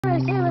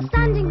those who are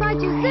standing by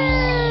too soon. So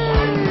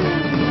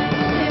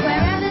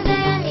wherever they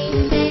are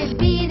in, they're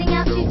speeding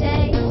out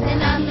today. The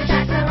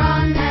Numberjacks are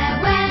on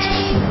their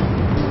way.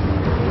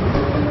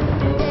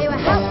 They will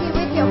help you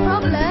with your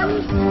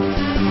problems.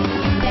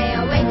 They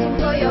are waiting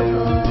for your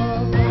call.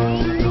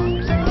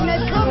 No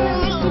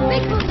problem is too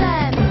big for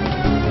them.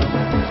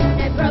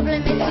 No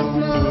problem is too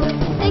small.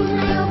 Things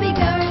may all be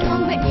going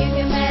wrong, but you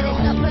can bet it's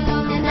not for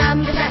long. The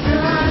Numberjacks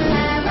are on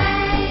their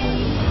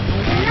way.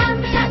 The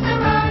Numberjacks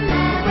are on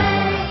their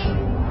way.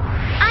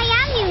 I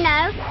am, you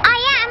know. I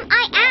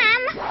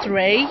am.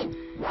 3.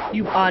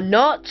 You are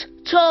not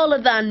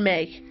taller than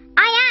me.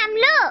 I am,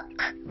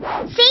 look.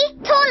 See?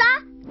 Taller.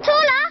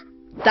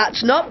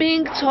 That's not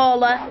being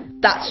taller,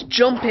 that's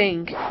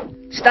jumping.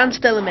 Stand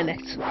still a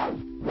minute.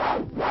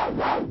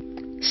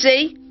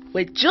 See?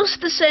 We're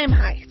just the same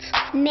height.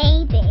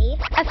 Maybe.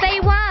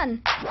 Say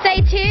 1, say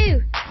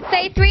 2,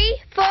 say 3,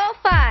 4,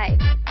 5.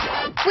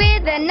 We're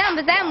the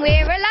numbers and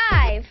we're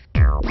alive.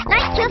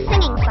 Like you're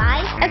singing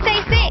 5.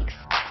 Say 6,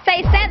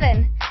 say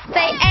 7,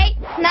 say 8,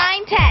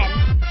 9, 10.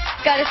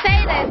 Gotta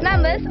say those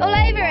numbers all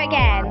over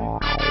again.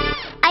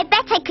 I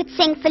bet I could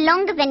sing for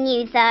longer than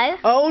you, though.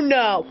 Oh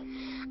no.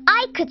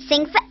 I could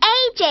sing for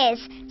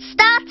ages.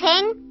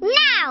 Starting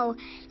now.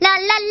 La la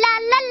la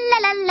la la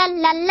la la la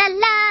la la la la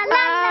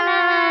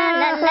la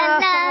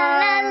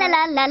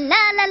la la la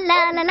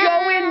la la.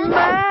 Going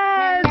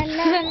mad. A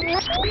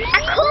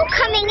call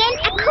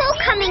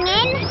coming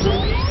in.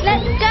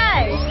 Let's go.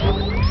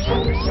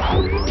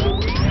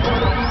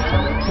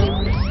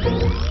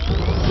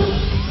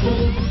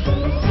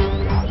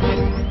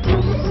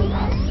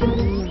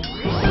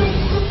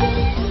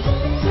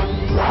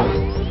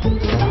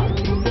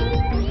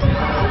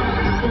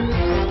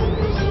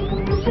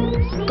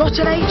 Got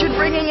an agent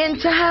ringing in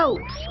to help.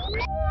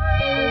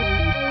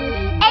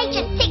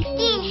 Agent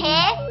 16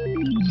 here.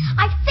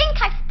 I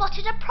think I've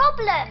spotted a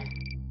problem.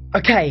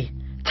 Okay,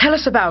 tell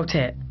us about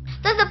it.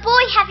 There's a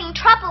boy having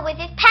trouble with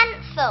his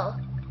pencil.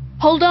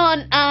 Hold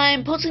on,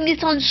 I'm putting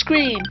it on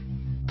screen.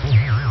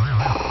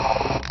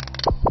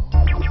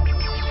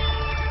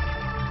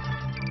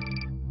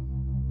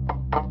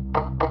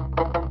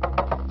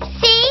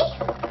 See?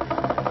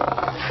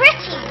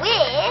 Pretty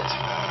weird.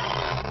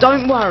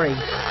 Don't worry,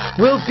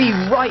 we'll be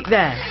right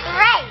there.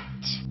 Great.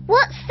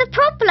 What's the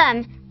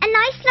problem? A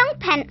nice long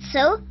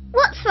pencil?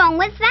 What's wrong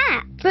with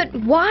that? But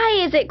why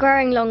is it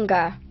growing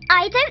longer?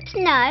 I don't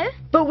know.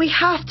 But we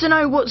have to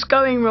know what's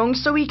going wrong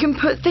so we can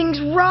put things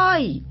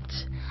right.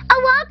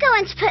 Oh, I'll go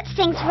and put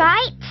things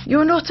right.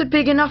 You're not a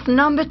big enough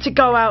number to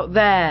go out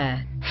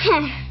there.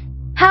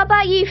 How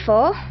about you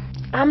 4?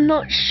 I'm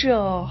not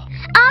sure.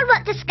 I'll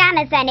work the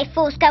scanners then if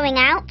 4's going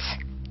out.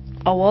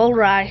 Oh, all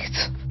right.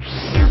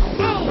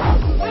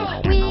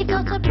 We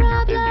got a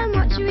problem,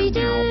 what should we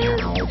do?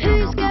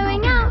 Who's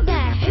going out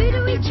there? Who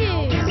do we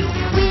choose?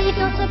 We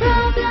got a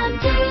problem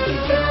to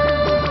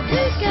solve.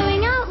 Who's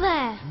going out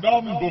there?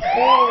 Number 4.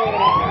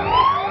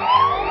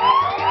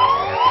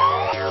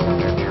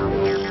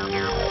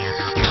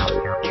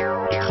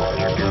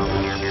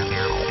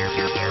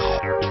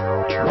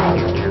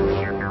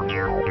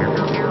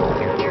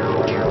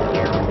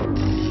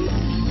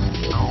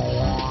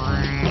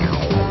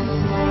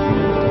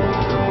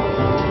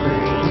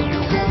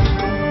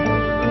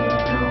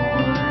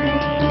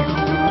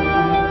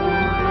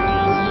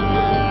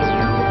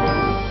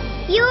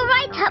 You all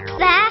right up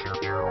there?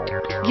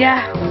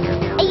 Yeah.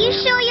 Are you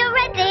sure you're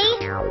ready?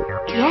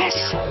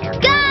 Yes.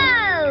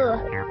 Go!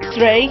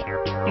 3.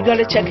 You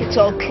gotta check it's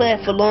all clear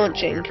for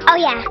launching. Oh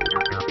yeah.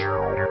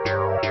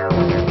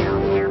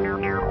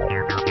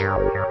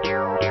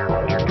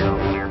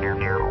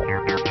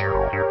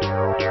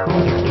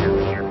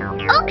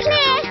 All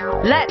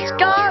clear. Let's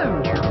go!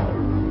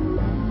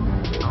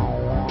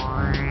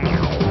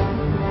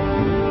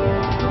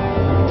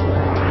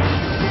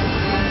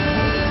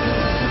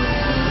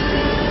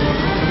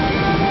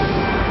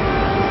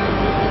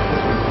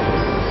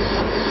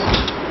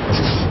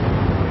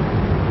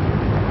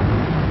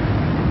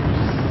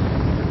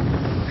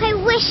 I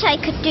wish I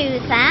could do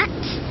that.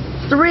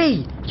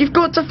 3, you've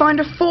got to find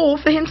a 4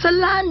 for him to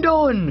land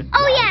on.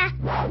 Oh yeah.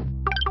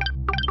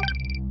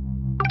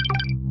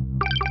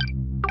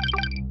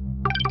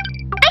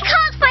 I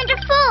can't find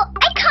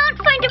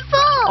a 4.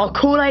 I'll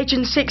call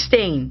Agent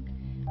 16.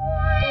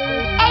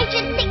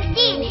 Agent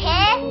 16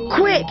 here.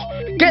 Quick,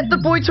 get the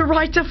boy to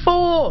write a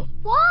 4.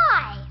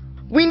 Why?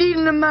 We need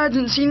an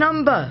emergency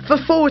number for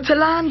 4 to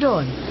land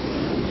on.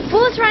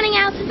 4's running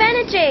out of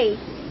energy.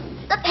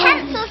 The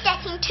pencil's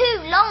getting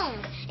too long.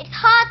 It's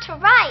hard to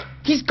write.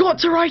 He's got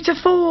to write a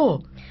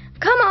 4.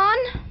 Come on.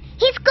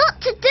 He's got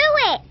to do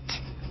it.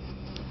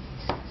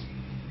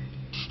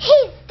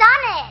 He's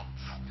done it.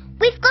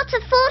 We've got a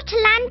 4 to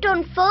land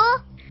on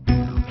 4.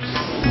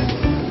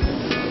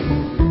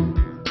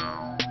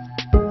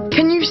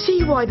 Can you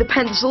see why the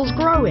pencil's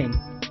growing?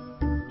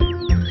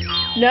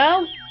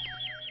 No?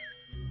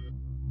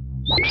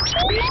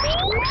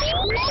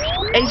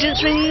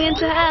 Agent's ringing in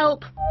to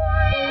help.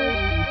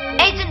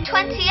 Agent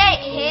 28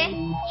 here.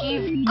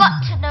 You've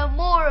got to know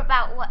more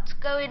about what's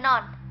going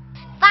on.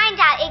 Find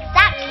out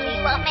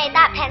exactly what made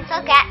that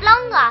pencil get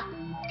longer.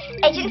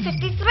 Agent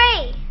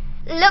 53,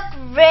 look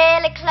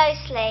really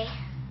closely.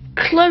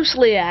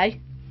 Closely, eh?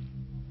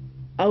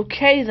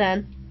 Okay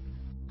then.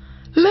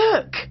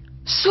 Look!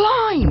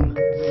 Slime!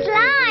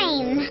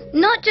 Slime!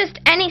 Not just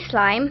any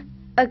slime,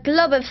 a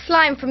glob of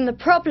slime from the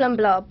Problem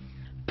Blob.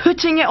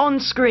 Putting it on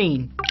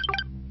screen.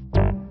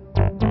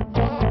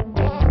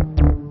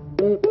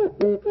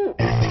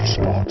 If you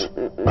spot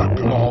a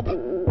glob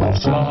of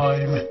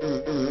slime,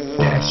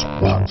 guess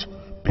what?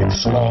 Big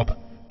slob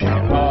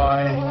can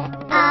lie.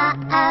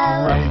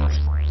 Uh-oh. Great,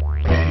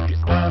 big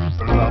and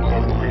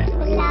blubbery.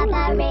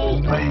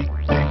 Blubbery.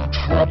 Making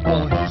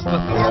trouble, he's the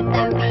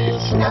blubbery,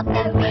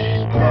 slubbery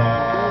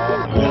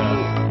problem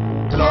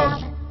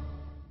blob.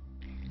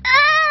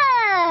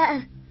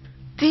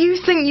 Do you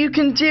think you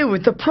can deal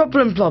with the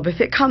Problem Blob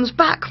if it comes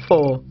back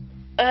for?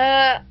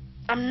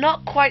 I'm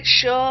not quite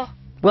sure.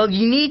 Well,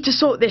 you need to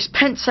sort this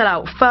pencil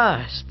out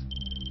first.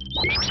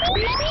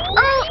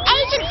 Oh,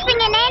 agent's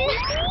ringing in.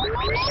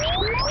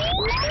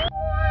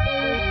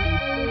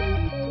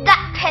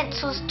 That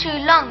pencil's too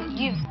long.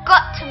 You've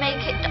got to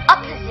make it the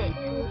opposite.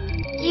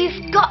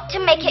 You've got to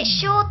make it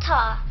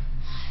shorter.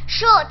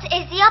 Short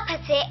is the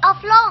opposite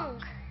of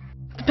long.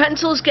 The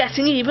pencil's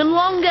getting even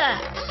longer.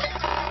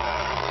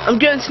 I'm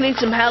going to need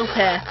some help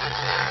here.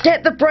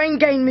 Get the brain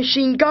gain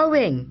machine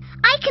going.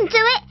 I can do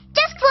it.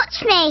 Just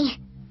watch me.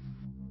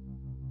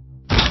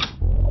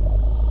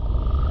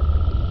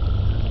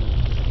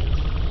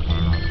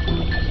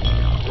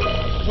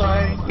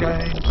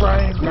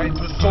 Brain gain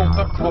to solve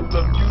the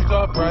problem, use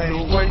our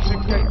brain. Way to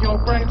get your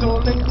brains all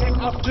linking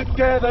up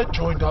together,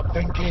 joined up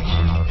thinking.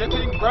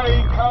 Getting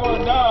brain power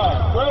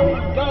now,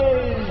 brain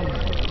gain.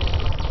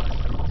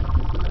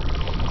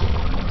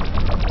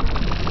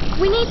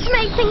 We need to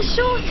make things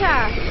shorter.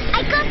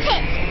 I got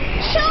it.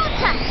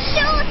 Shorter,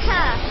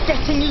 shorter.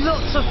 Getting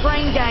lots of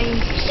brain gain.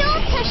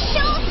 Shorter,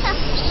 shorter,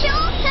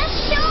 shorter,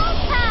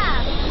 shorter.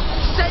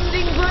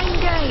 Sending brain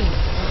gain.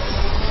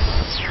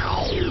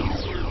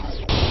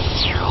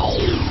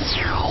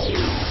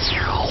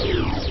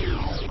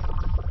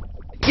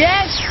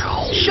 Yes!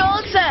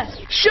 Shorter!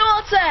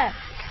 Shorter!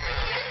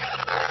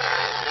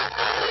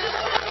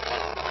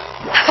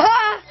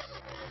 Ha!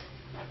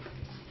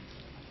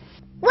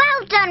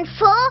 Well done,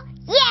 4.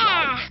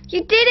 Yeah.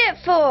 You did it,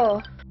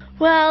 4.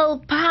 Well,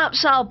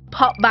 perhaps I'll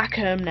pop back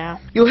home now.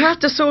 You'll have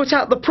to sort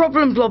out the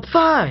Problem Blob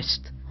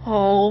first.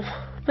 Oh,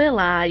 will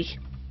I?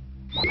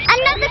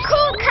 Another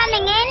call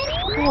coming in.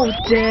 Oh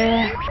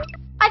dear.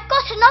 I've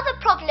got another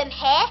problem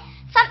here.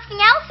 Something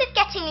else is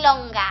getting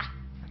longer.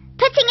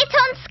 Putting it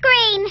on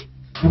screen.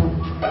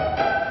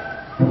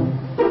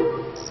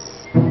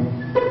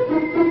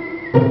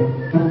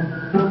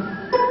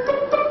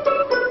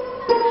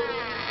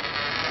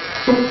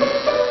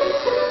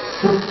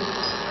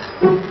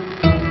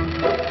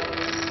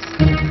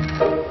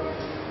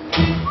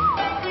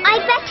 I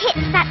bet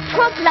it's that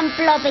Problem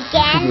Blob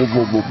again.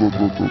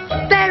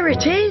 There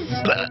it is.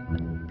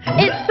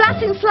 It's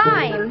splatting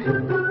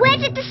slime. Where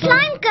did the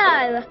slime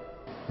go?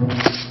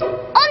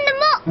 On the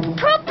mop,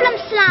 Problem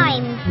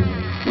Slime.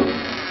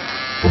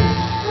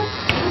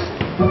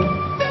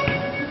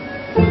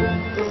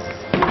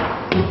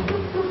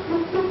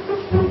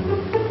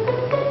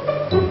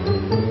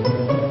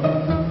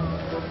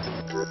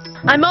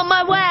 I'm on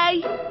my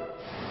way.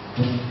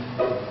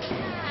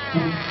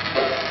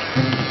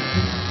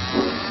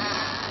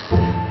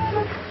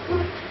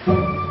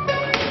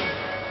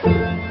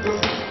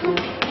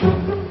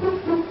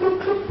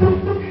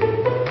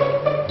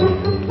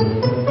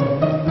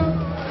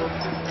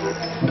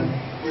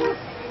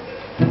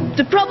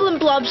 The Problem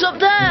Blob's up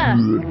there.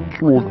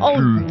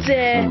 Oh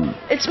dear.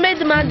 It's made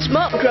the man's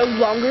mop grow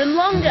longer and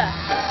longer.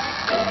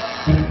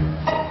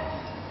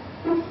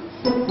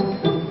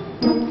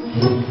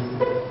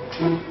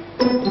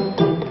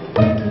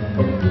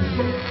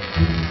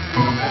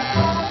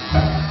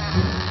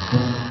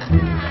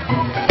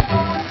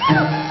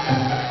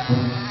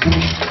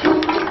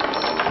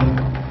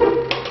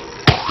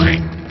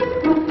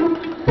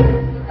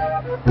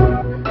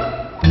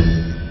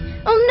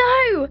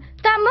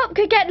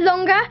 Could get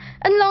longer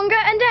and longer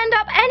and end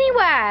up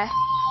anywhere.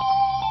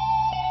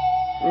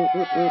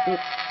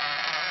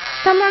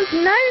 Someone's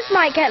nose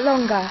might get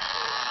longer.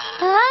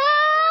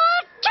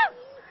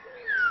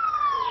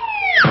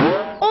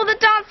 Or the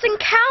dancing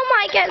cow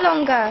might get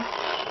longer.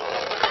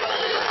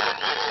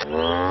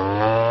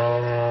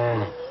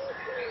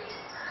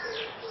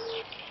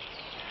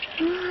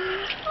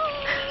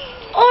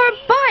 Or a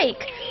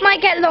bike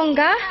might get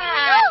longer.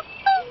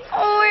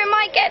 Or it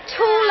might get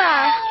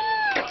taller.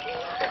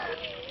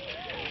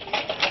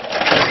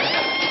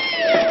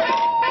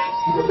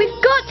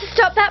 We've got to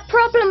stop that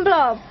Problem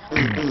Blob.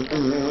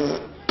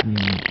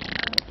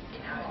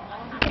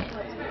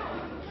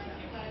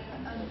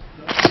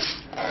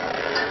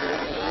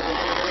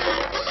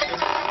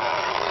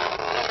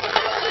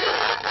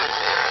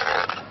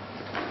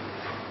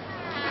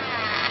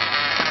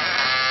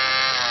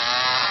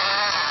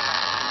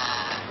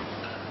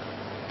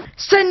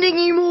 Sending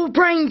you more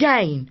brain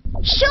gain.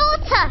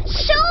 Shorter!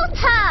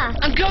 Shorter!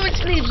 I'm going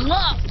to need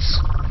lots.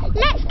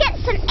 Let's get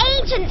some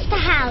agents to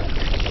help.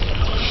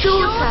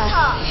 Shorter,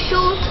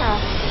 shorter,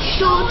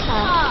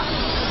 shorter.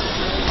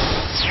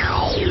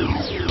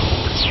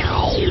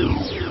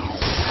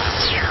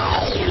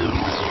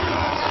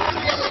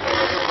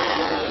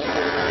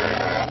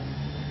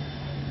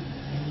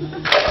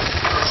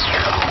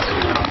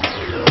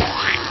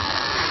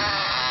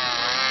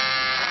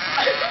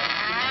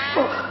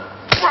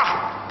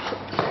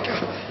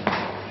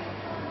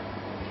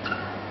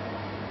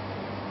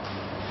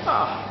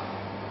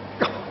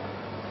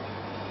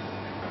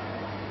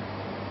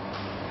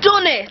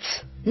 Done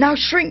it. Now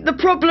shrink the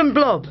problem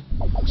blob.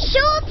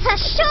 Shorter!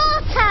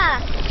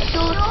 Shorter!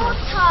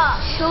 Shorter!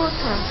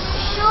 Shorter.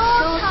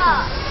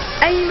 Shorter!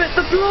 Aim at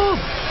the blob.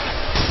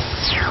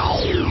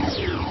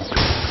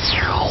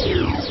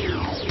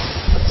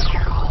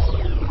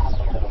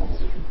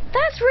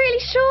 That's really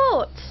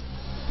short.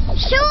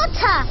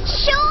 Shorter!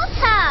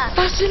 Shorter!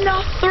 That's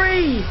enough.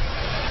 3.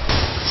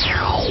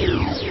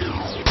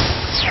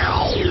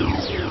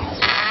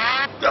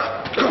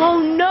 Oh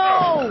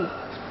no!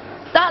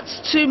 That's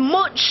too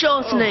much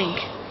shortening.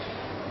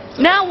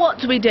 Now what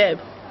do we do?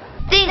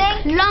 Think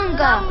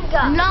longer,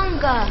 longer.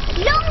 Longer!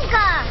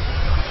 Longer!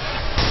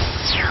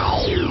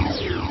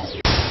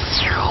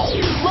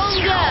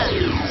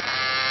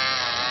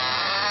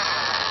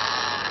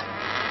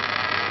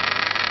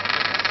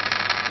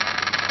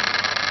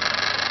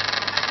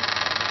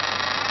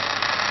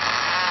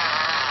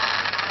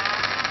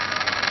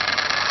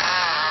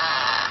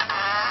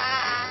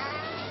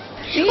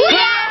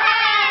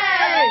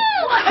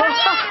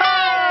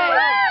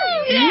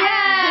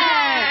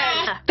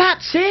 Yeah!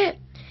 That's it.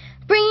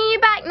 Bringing you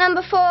back,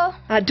 number 4.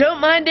 I don't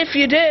mind if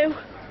you do.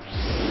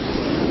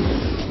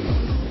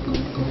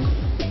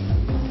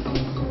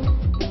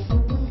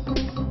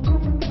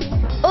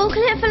 All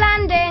clear for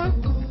landing.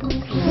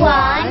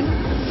 1,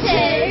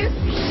 2,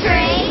 3,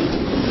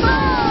 4!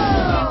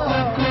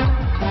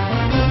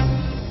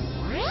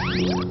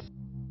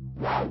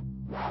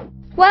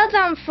 Well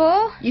done,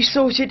 4. You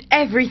sorted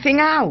everything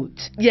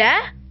out.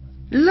 Yeah?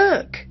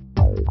 Look.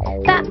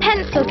 That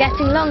pencil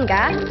getting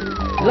longer.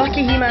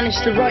 Lucky he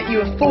managed to write you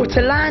a 4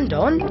 to land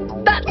on.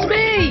 That's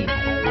me!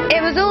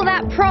 It was all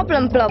that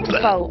Problem Blob's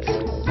fault.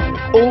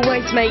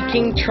 Always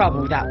making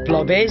trouble, that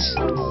blob is.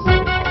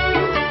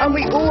 And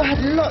we all had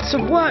lots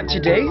of work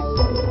to do.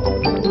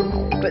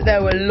 But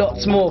there were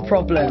lots more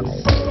problems.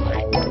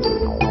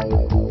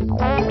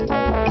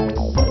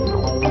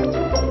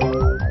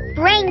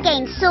 Brain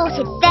Game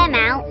sorted them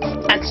out.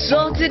 And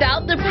sorted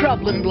out the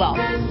problem blob.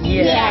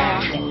 Yeah.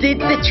 Did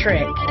the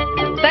trick.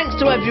 Thanks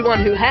to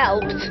everyone who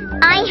helped.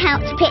 I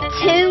helped a bit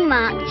too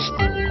much.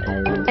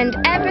 And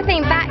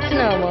everything back to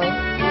normal.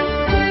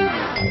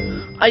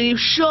 Are you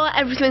sure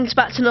everything's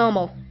back to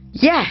normal?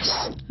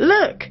 Yes.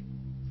 Look.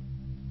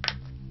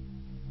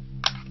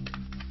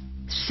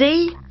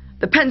 See?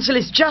 The pencil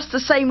is just the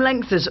same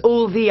length as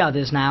all the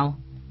others now.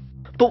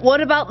 But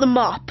what about the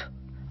mop?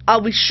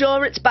 Are we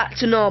sure it's back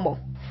to normal?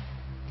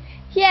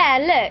 Yeah,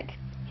 look.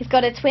 He's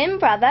got a twin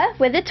brother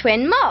with a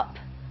twin mop.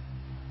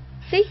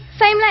 See?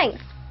 Same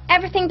length.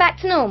 Everything back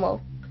to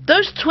normal.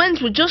 Those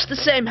twins were just the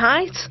same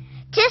height.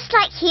 Just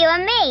like you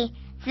and me.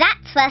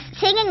 That's worth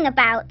singing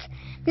about.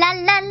 La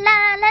la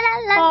la la la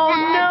la. Oh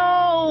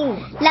no!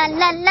 La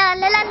la la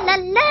la la la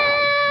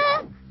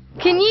la.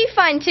 Can you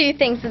find 2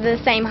 things of the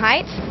same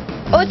height?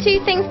 Or 2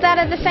 things that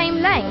are the same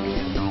length?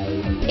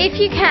 If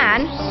you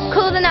can,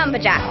 call the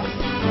Numberjacks.